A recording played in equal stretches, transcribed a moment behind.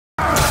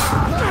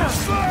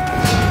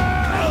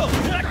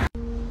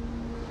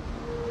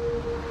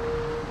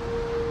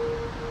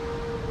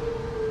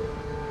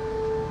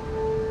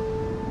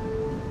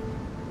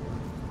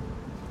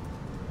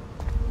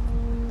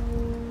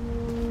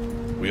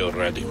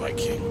ready, my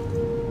king.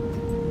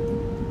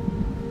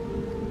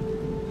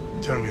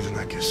 Tell me,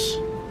 Leonidas,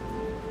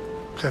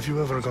 have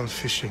you ever gone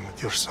fishing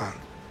with your son?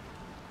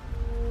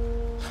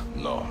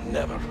 No,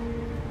 never.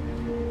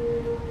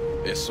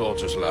 A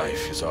soldier's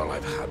life is all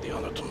I've had the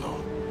honor to know.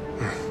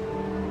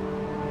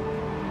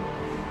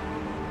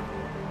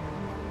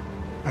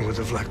 I would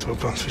have liked to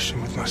have gone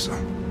fishing with my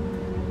son.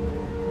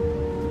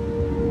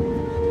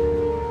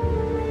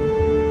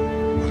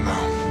 But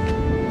now...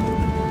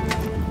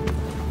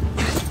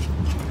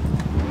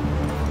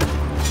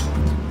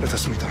 let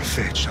us meet our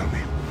fate, shall we?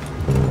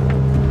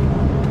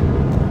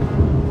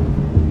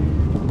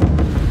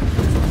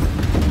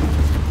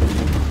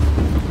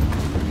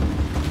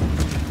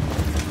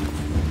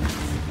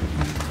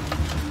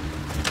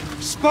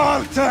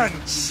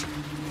 Spartans!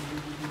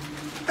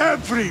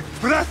 Every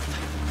breath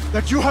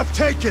that you have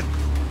taken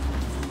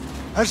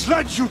has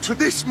led you to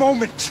this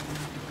moment.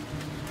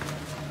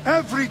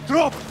 Every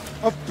drop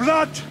of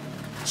blood,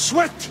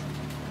 sweat,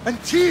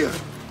 and tear,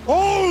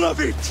 all of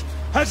it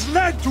has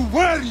led to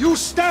where you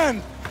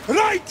stand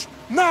right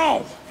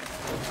now.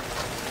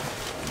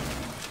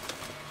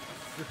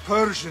 The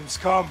Persians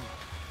come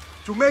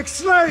to make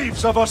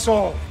slaves of us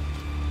all.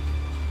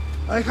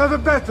 I have a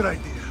better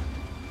idea.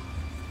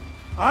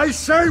 I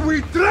say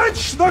we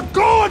drench the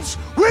gods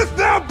with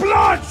their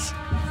bloods!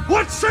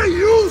 What say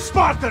you,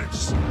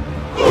 Spartans?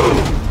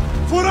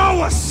 For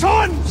our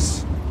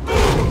sons!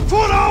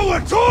 For our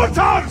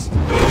daughters!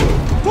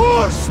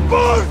 For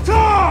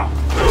Sparta!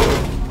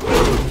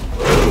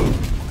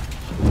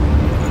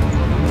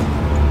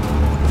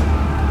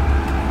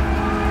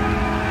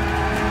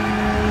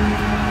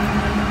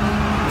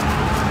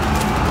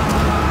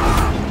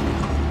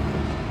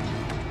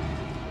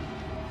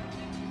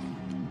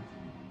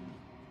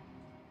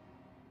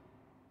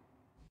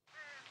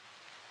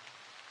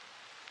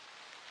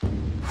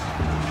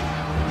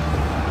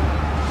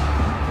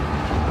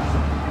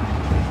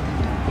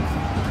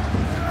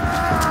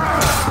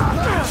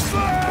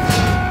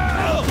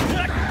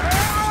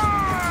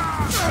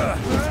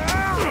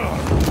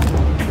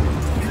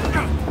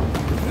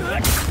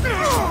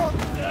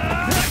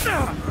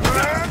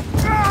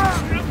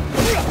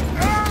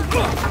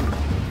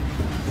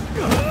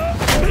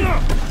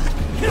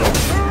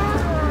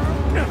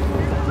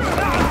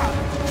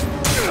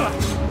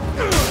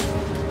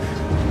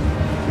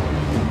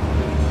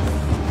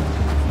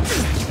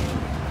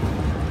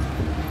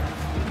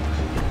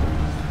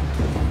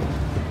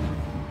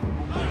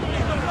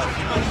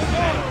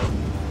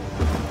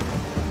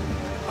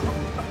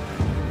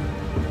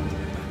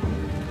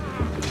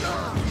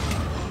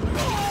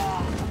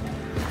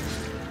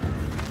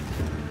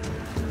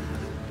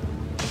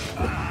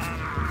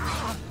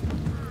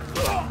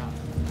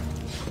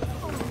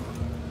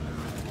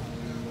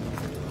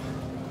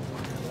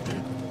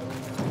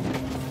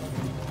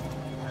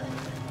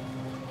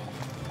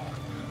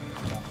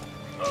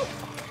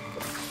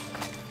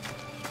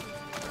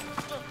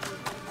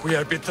 We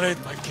are betrayed,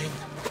 my king.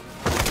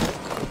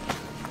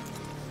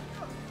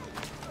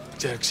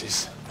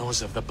 Xerxes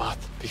knows of the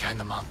path behind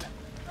the mountain.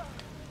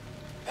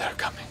 They are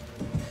coming.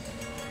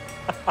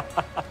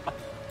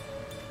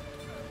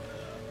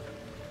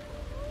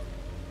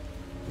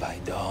 By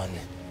dawn,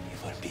 you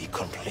will be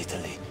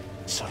completely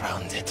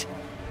surrounded.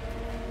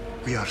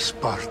 We are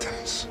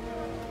Spartans.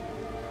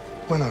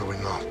 When are we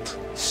not?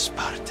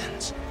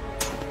 Spartans.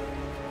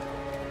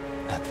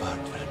 That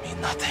word will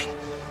mean nothing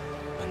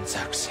when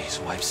Xerxes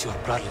wipes your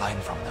bloodline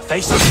from the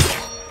face of it.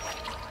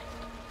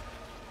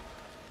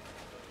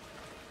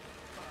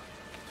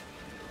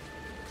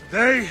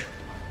 Today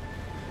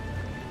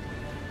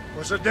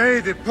was a day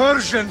the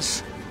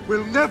Persians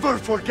will never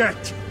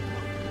forget.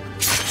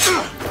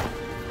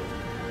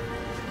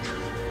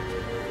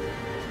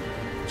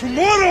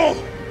 Tomorrow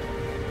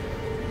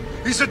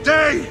is a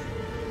day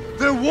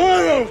the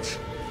world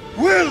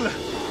will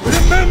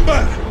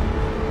remember.